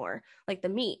dolphins anymore, like the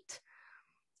meat.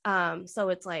 So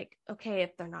it's like, okay,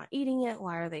 if they're not eating it,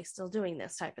 why are they still doing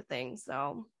this type of thing?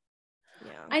 So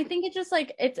yeah, I think it's just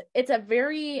like it's a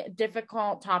very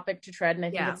difficult topic to tread, and I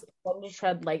think it's important to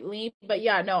tread lightly. But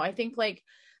yeah, no, I think like,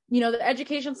 you know, the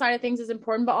education side of things is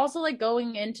important, but also like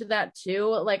going into that too,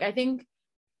 like I think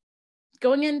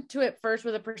going into it first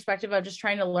with a perspective of just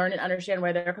trying to learn and understand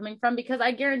where they're coming from, because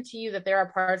I guarantee you that there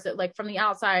are parts that like from the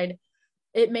outside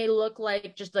it may look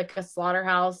like just like a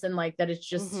slaughterhouse and like that it's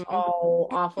just all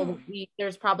awful.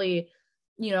 There's probably,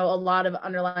 you know, a lot of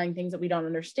underlying things that we don't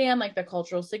understand, like the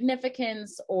cultural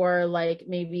significance, or like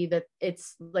maybe that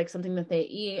it's like something that they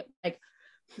eat. Like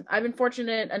I've been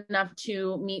fortunate enough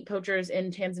to meet poachers in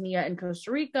Tanzania and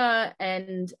Costa Rica,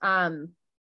 and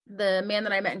the man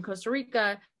that I met in Costa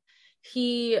Rica,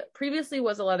 he previously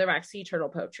was a leatherback sea turtle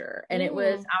poacher, and it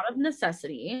was out of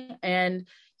necessity. And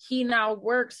he now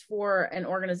works for an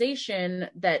organization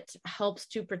that helps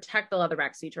to protect the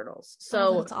leatherback sea turtles.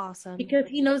 So that's awesome, because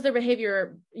he knows their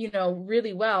behavior,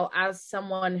 really well, as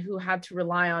someone who had to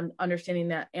rely on understanding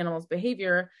that animal's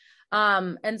behavior.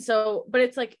 And so, but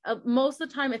it's like most of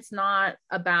the time it's not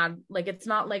a bad, like, it's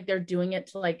not like they're doing it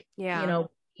to like,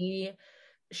 be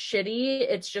shitty.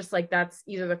 It's just like, that's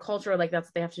either the culture, like that's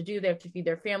what they have to do. They have to feed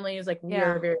their families. Like we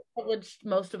are very privileged,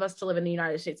 most of us, to live in the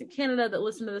United States and Canada that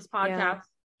listen to this podcast.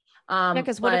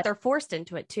 Because what if they're forced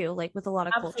into it too? Like with a lot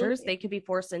of cultures, they could be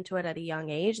forced into it at a young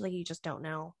age. Like you just don't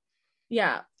know.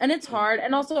 Yeah. And it's hard.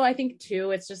 And also I think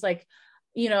too, it's just like,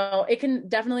 it can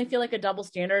definitely feel like a double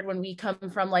standard when we come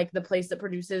from like the place that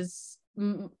produces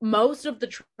most of the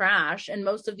trash and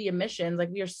most of the emissions. Like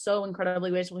we are so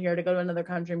incredibly wasteful here, to go to another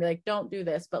country and be like, don't do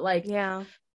this. But like,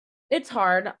 it's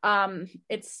hard.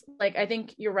 It's like, I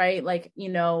think you're right. Like,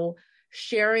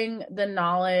 sharing the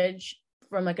knowledge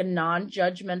from like a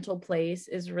non-judgmental place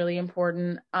is really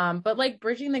important. But like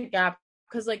bridging the gap,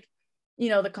 because like,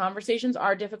 the conversations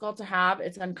are difficult to have.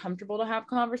 It's uncomfortable to have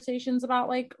conversations about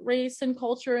like race and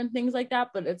culture and things like that,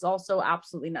 but it's also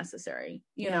absolutely necessary,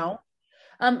 you know?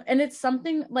 And it's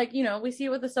something like, we see it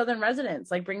with the Southern residents,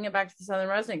 like bringing it back to the Southern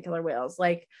resident killer whales.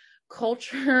 Like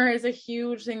culture is a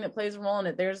huge thing that plays a role in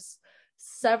it. There's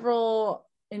several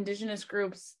indigenous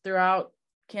groups throughout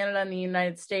Canada and the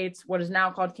United States, what is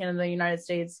now called Canada and the United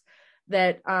States,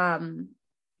 that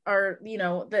are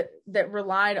that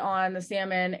relied on the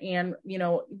salmon. And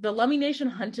the Lummi Nation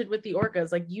hunted with the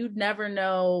orcas. Like you'd never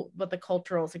know what the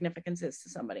cultural significance is to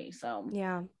somebody. So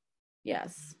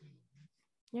yes.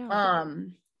 So I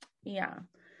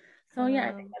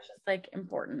think that's just like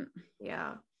important.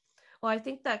 Well, I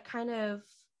think that kind of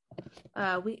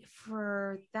we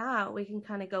can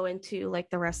kind of go into like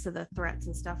the rest of the threats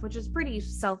and stuff, which is pretty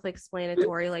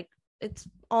self-explanatory. Like it's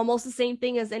almost the same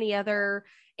thing as any other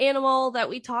animal that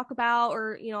we talk about,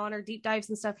 or on our deep dives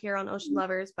and stuff here on Ocean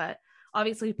Lovers. But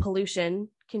obviously pollution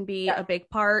can be a big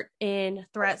part in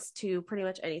threats to pretty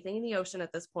much anything in the ocean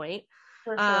at this point.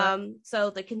 For sure.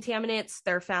 So the contaminants,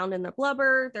 they're found in the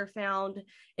blubber, they're found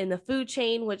in the food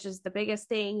chain, which is the biggest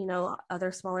thing.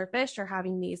 Other smaller fish are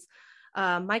having these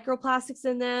microplastics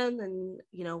in them, and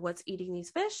what's eating these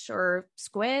fish or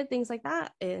squid, things like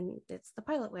that, and it's the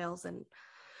pilot whales. And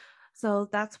so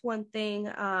that's one thing.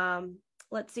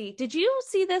 Let's see, did you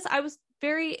see this? I was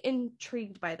very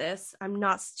intrigued by this. I'm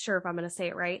not sure if I'm going to say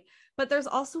it right, but there's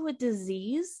also a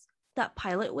disease that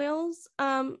pilot whales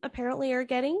apparently are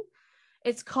getting.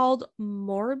 It's called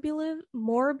morbillivirus.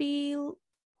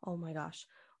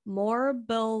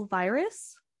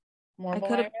 I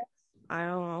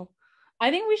don't know.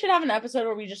 I think we should have an episode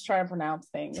where we just try to pronounce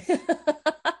things.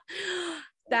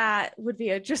 That would be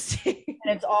interesting.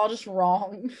 And it's all just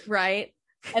wrong. Right.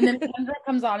 And then Kendra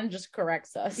comes on and just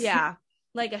corrects us. Yeah.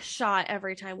 Like a shot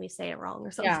every time we say it wrong or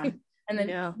something. Yeah. And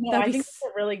then I think it's a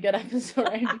really good episode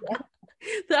idea.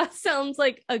 That sounds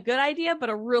like a good idea, but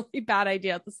a really bad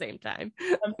idea at the same time.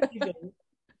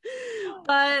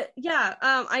 But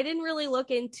I didn't really look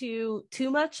into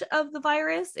too much of the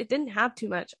virus. It didn't have too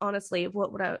much, honestly, of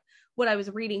what I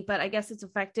was reading, but I guess it's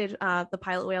affected the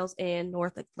pilot whales in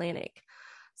North Atlantic.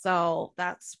 So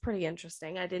that's pretty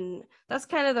interesting. That's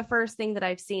kind of the first thing that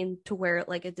I've seen to where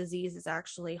like a disease is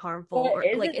actually harmful. What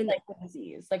is the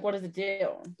disease? Like what does it do?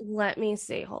 Let me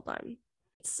see. Hold on.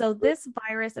 So this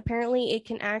virus, apparently it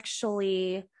can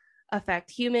actually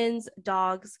affect humans,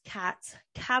 dogs, cats,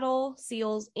 cattle,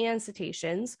 seals, and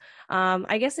cetaceans.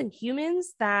 I guess in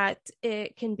humans that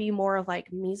it can be more of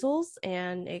like measles,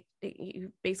 and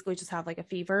you basically just have like a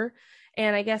fever.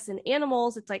 And I guess in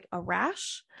animals, it's like a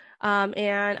rash.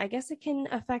 And I guess it can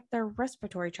affect their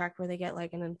respiratory tract where they get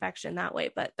like an infection that way.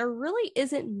 But there really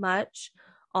isn't much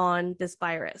on this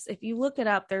virus. If you look it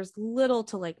up, there's little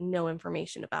to like no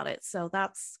information about it. So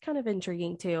that's kind of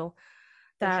intriguing too.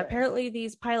 That apparently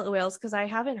these pilot whales, because I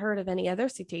haven't heard of any other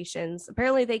cetaceans,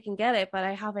 apparently they can get it, but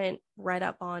I haven't read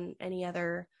up on any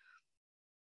other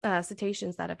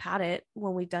cetaceans that have had it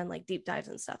when we've done like deep dives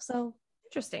and stuff. So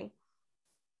interesting.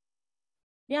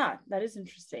 Yeah, that is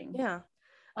interesting. Yeah.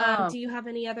 Do you have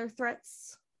any other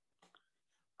threats?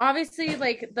 Obviously,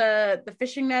 like the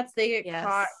fishing nets, they get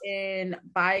caught in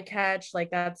bycatch.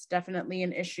 Like that's definitely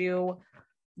an issue.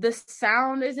 The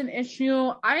sound is an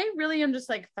issue. I really am just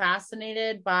like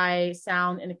fascinated by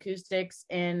sound and acoustics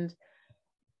and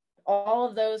all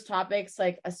of those topics,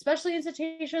 like especially in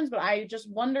cetaceans, but I just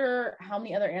wonder how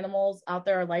many other animals out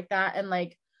there are like that. And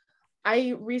like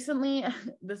I recently,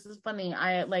 this is funny,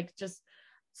 I like just,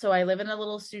 so I live in a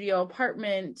little studio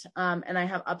apartment, and I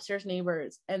have upstairs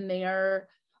neighbors, and they are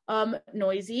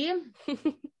Noisy.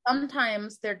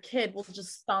 Sometimes their kid will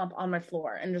just stomp on my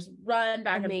floor and just run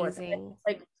back and forth. It's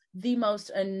like the most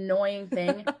annoying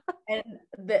thing. And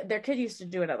their kid used to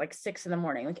do it at like 6 a.m,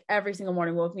 like every single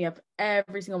morning, woke me up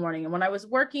every single morning. And when I was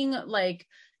working like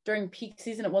during peak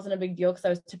season, it wasn't a big deal because I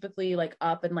was typically like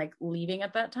up and like leaving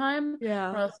at that time.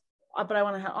 Yeah. But I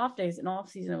want to have off days, and off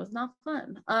season it was not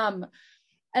fun.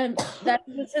 And that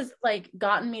this has like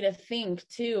gotten me to think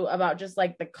too about just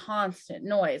like the constant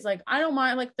noise. Like I don't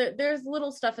mind, like there's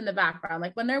little stuff in the background,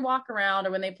 like when they walk around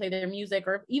or when they play their music,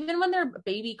 or even when their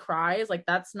baby cries, like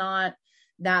that's not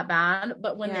that bad.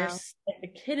 But when there's like,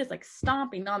 the kid is like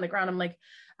stomping on the ground, I'm like,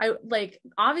 I like,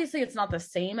 obviously it's not the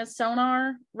same as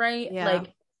sonar, right? Yeah.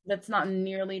 Like that's not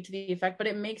nearly to the effect, but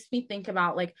it makes me think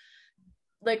about like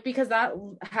because that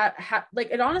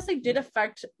like it honestly did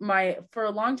affect my for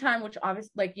a long time, which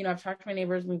obviously like, you know, I've talked to my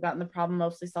neighbors and we've gotten the problem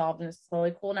mostly solved and it's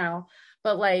slowly cool now,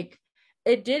 but like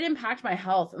it did impact my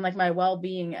health and like my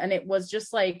well-being, and it was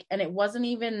just like, and it wasn't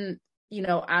even, you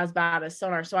know, as bad as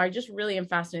sonar. So I just really am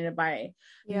fascinated by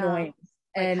noise, like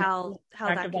and how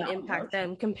that can impact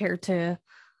them compared to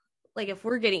like if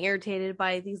we're getting irritated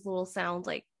by these little sounds,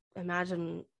 like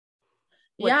imagine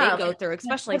what they go through,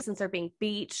 especially since they're being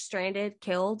beached, stranded,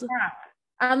 killed.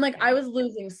 I was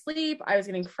losing sleep, I was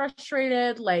getting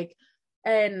frustrated, like,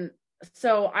 and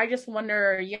so I just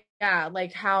wonder,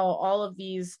 like how all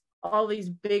these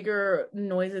bigger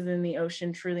noises in the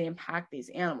ocean truly impact these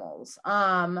animals.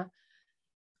 And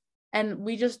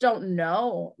we just don't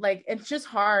know, like it's just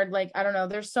hard, like I don't know,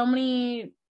 there's so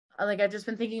many, like I've just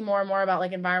been thinking more and more about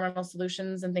like environmental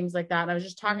solutions and things like that. And I was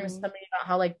just talking to somebody about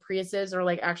how like Priuses are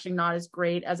like actually not as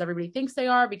great as everybody thinks they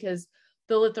are, because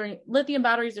the lithium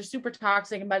batteries are super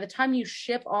toxic. And by the time you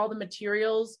ship all the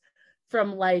materials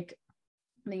from like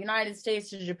the United States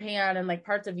to Japan and like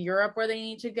parts of Europe where they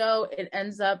need to go, it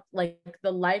ends up like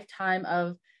the lifetime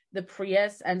of the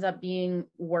Prius ends up being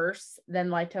worse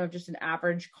than lifetime of just an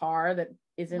average car that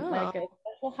isn't like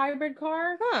a hybrid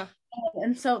car.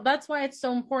 And so that's why it's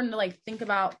so important to like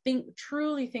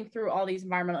truly think through all these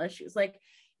environmental issues. Like,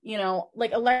 you know,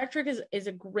 like electric is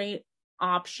a great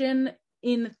option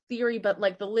in theory, but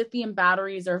like the lithium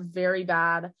batteries are very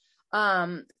bad.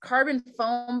 Carbon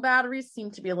foam batteries seem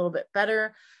to be a little bit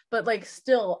better, but like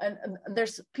still, and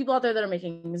there's people out there that are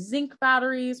making zinc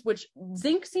batteries, which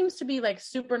zinc seems to be like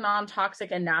super non-toxic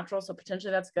and natural, so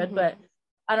potentially that's good. But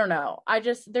I don't know,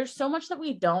 there's so much that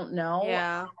we don't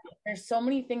know. There's so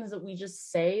many things that we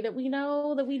just say that we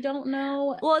know that we don't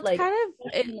know. Well, it's like, kind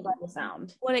of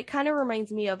sound. What it kind of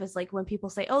reminds me of is like when people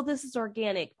say, oh, this is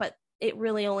organic, but it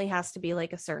really only has to be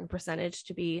like a certain percentage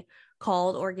to be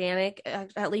called organic,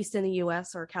 at least in the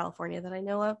US or California that I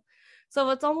know of. So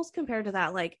it's almost compared to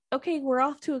that, like, okay, we're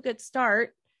off to a good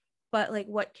start, but like,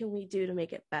 what can we do to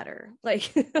make it better?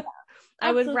 Like,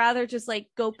 I would rather just like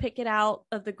go pick it out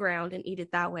of the ground and eat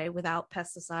it that way without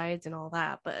pesticides and all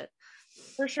that. But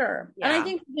for sure. And I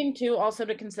think the thing too also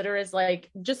to consider is like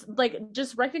just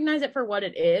recognize it for what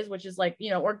it is, which is like, you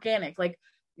know, organic. Like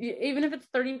even if it's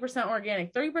 30%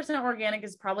 organic, 30% organic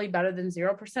is probably better than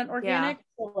 0% organic.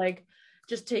 So like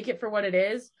just take it for what it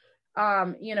is.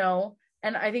 You know,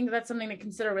 and I think that's something to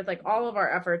consider with like all of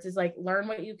our efforts is like learn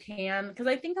what you can, because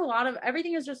I think a lot of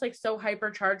everything is just like so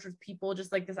hypercharged with people,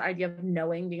 just like this idea of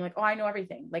knowing, being like, oh, I know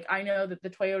everything. Like I know that the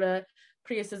Toyota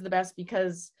Prius is the best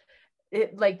because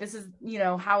it like this is, you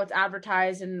know, how it's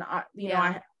advertised, and you know,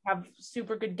 I have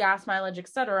super good gas mileage,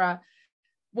 etc.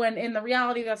 When in the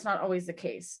reality that's not always the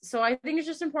case. So I think it's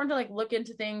just important to like look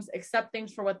into things, accept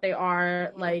things for what they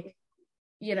are, like,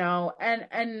 you know,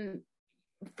 and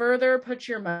further put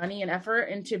your money and effort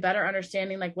into better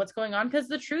understanding like what's going on, because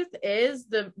the truth is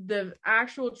the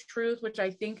actual truth, which I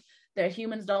think that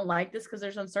humans don't like this because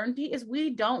there's uncertainty, is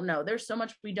we don't know. There's so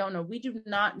much we don't know. We do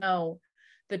not know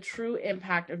the true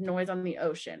impact of noise on the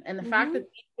ocean, and the fact that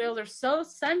these whales are so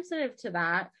sensitive to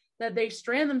that they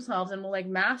strand themselves and will like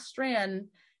mass strand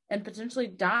and potentially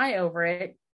die over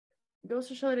it goes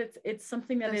to show that it's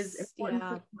something that is important to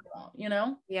think about, you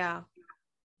know?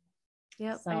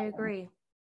 So, I agree.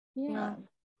 All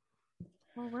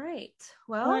right,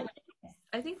 well,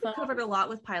 I think we covered a lot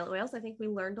with pilot whales. I think we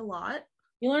learned a lot.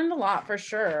 You learned a lot for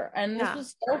sure. And this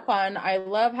was so fun. I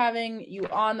love having you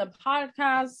on the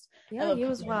podcast. Yeah, you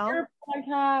as well.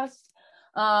 Podcast.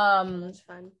 That's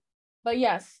fun. But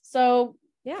yes, so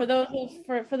for those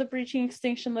for the Breaching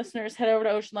Extinction listeners, head over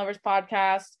to Ocean Lovers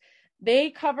Podcast. They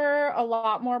cover a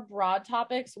lot more broad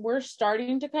topics. We're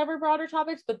starting to cover broader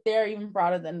topics, but they're even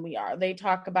broader than we are. They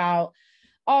talk about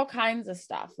all kinds of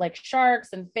stuff like sharks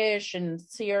and fish and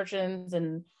sea urchins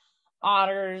and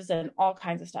otters and all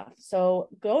kinds of stuff. So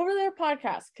go over their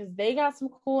podcast because they got some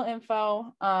cool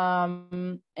info.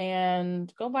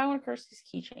 And go buy one of Kirsty's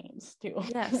keychains too.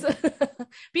 Yes.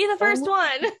 Be the first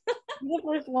one. Be the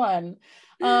first one.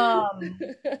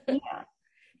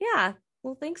 Yeah.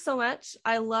 Well, thanks so much.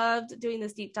 I loved doing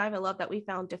this deep dive. I love that we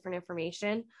found different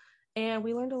information and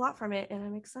we learned a lot from it. And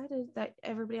I'm excited that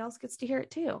everybody else gets to hear it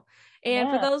too. And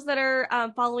for those that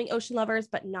are following Ocean Lovers,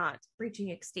 but not Breaching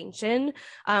Extinction,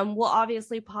 we'll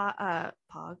obviously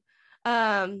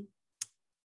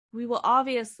we will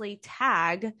obviously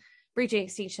tag Breaching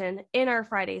Extinction in our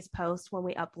Friday's post when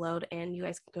we upload, and you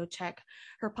guys can go check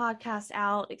her podcast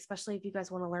out, especially if you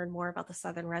guys want to learn more about the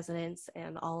Southern residents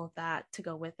and all of that to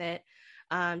go with it.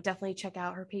 Definitely check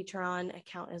out her Patreon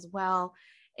account as well.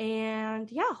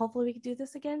 And yeah, hopefully we can do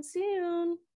this again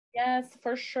soon. Yes,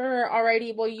 for sure.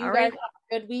 Alrighty. Well, you guys have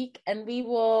a good week, and we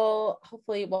will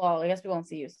hopefully, well, I guess we won't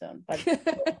see you soon, but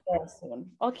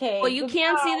soon. Okay. Well, you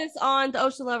can see this on the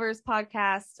Ocean Lovers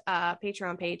podcast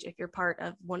Patreon page if you're part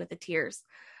of one of the tiers.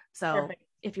 So perfect.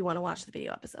 If you want to watch the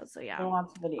video episode. So yeah.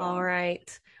 Watch the video. All right,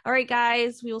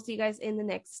 guys. We will see you guys in the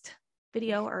next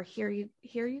video, or hear you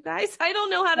guys. I don't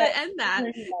know how to end that.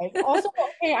 Also,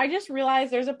 okay, I just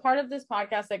realized there's a part of this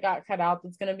podcast that got cut out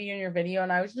that's going to be in your video,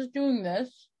 and I was just doing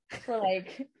this for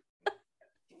like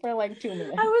 2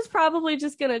 minutes. I was probably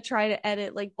just gonna try to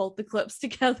edit like both the clips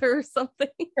together or something.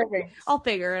 Perfect. I'll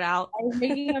figure it out. I was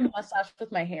making a mustache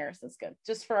with my hair, so it's good.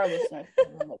 Just for our listeners.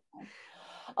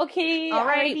 Okay. All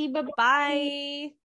right. Bye.